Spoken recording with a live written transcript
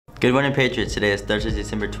Good morning, Patriots. Today is Thursday,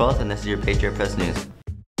 December 12th, and this is your Patriot Press News.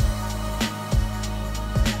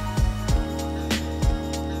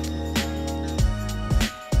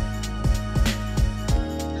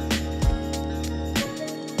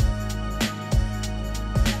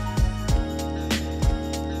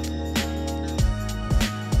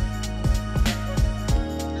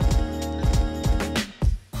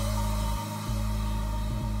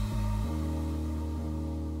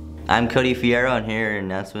 I'm Cody Fierro, and here are your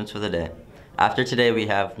announcements for the day. After today, we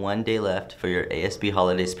have one day left for your ASB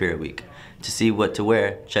Holiday Spirit Week. To see what to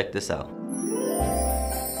wear, check this out.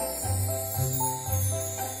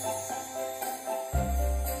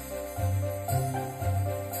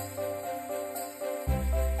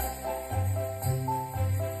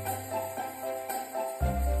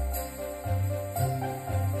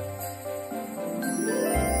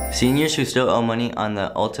 Seniors who still owe money on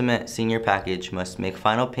the Ultimate Senior Package must make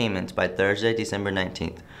final payments by Thursday, December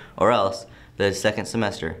 19th, or else the second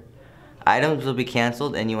semester. Items will be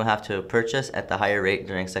canceled and you will have to purchase at the higher rate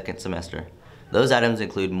during second semester. Those items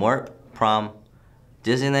include MORP, prom,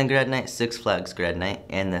 Disneyland grad night, Six Flags grad night,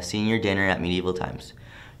 and the senior dinner at Medieval Times.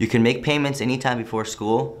 You can make payments anytime before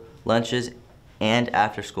school, lunches, and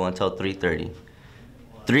after school until 3:30.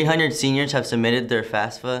 300 seniors have submitted their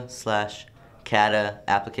FAFSA/CATA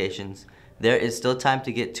applications. There is still time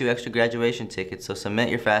to get 2 extra graduation tickets, so submit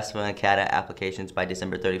your FAFSA and CATA applications by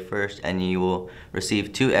December 31st and you will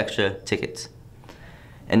receive 2 extra tickets.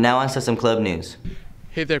 And now on to some club news.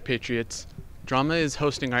 Hey there, Patriots. Drama is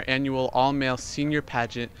hosting our annual all-male senior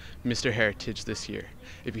pageant, Mr. Heritage, this year.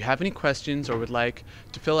 If you have any questions or would like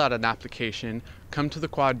to fill out an application, come to the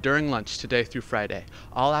quad during lunch today through Friday.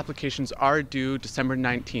 All applications are due December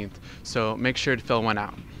 19th, so make sure to fill one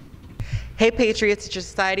out. Hey Patriots, it's your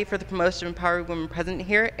Society for the Promotion of Empowering Women present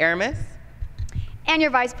here, Aramis. And your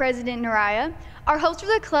Vice President, Naraya. Our hope for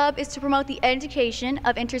the club is to promote the education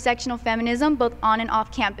of intersectional feminism both on and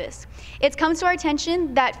off campus. It's come to our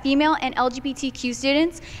attention that female and LGBTQ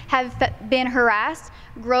students have been harassed,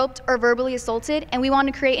 groped, or verbally assaulted, and we want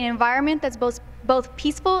to create an environment that's both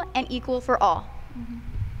peaceful and equal for all.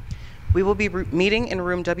 We will be meeting in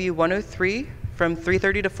room W103 from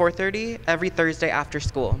 3:30 to 4:30 every Thursday after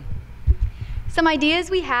school. Some ideas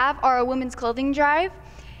we have are a women's clothing drive,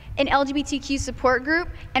 an LGBTQ support group,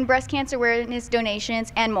 and breast cancer awareness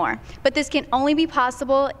donations, and more. But this can only be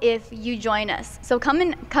possible if you join us. So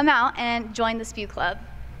come out and join the SPEW Club.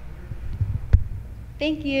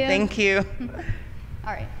 Thank you. Thank you.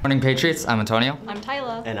 All right. Morning, Patriots. I'm Antonio. I'm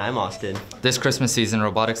Tyla. And I'm Austin. This Christmas season,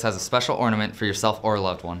 Robotics has a special ornament for yourself or a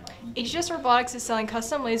loved one. HGS Robotics is selling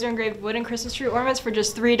custom laser engraved wooden Christmas tree ornaments for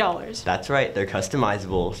just $3. That's right, they're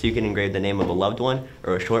customizable, so you can engrave the name of a loved one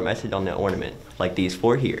or a short message on the ornament, like these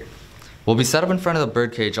 4 here. We'll be set up in front of the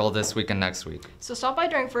birdcage all this week and next week. So stop by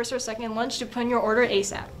during first or second lunch to put in your order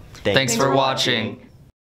ASAP. Thanks for watching.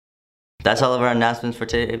 That's all of our announcements for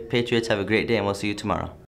today, Patriots. Have a great day, and we'll see you tomorrow.